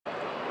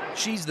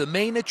She's the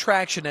main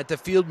attraction at the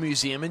Field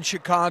Museum in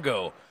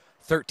Chicago.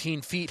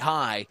 13 feet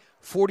high,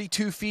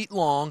 42 feet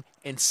long,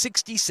 and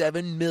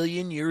 67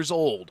 million years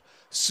old.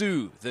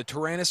 Sue, the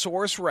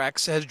Tyrannosaurus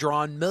Rex, has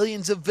drawn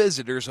millions of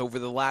visitors over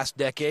the last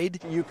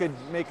decade. You could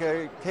make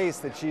a case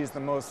that she's the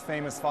most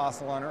famous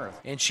fossil on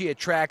Earth. And she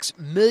attracts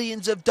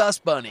millions of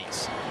dust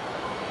bunnies.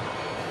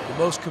 The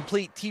most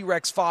complete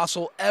T-Rex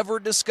fossil ever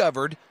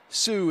discovered,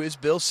 Sue is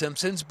Bill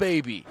Simpson's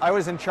baby. I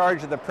was in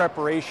charge of the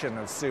preparation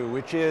of Sue,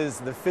 which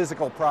is the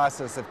physical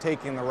process of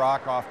taking the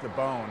rock off the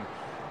bone.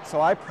 So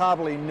I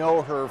probably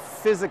know her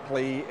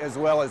physically as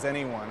well as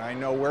anyone. I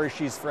know where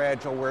she's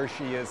fragile, where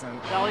she isn't.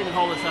 I'll even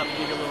hold this up and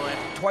give you a little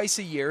answer. Twice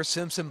a year,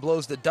 Simpson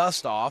blows the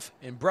dust off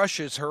and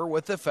brushes her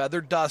with a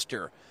feather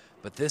duster.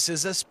 But this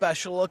is a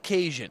special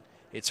occasion.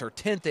 It's her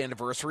 10th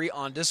anniversary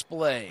on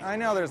display. I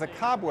know there's a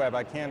cobweb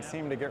I can't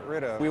seem to get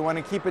rid of. We want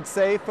to keep it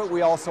safe, but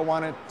we also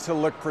want it to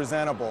look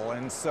presentable.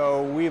 And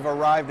so we've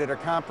arrived at a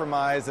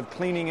compromise of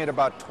cleaning it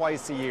about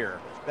twice a year.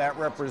 That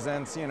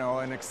represents,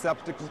 an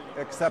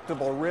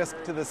acceptable risk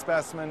to the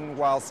specimen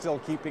while still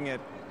keeping it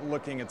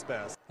looking its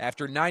best.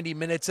 After 90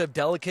 minutes of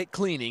delicate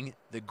cleaning,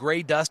 the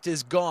gray dust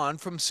is gone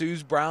from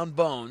Sue's brown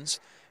bones,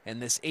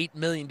 and this $8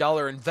 million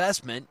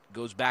investment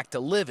goes back to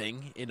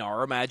living in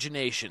our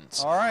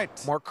imaginations. All right.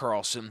 Mark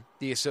Carlson,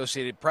 The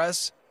Associated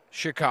Press,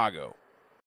 Chicago.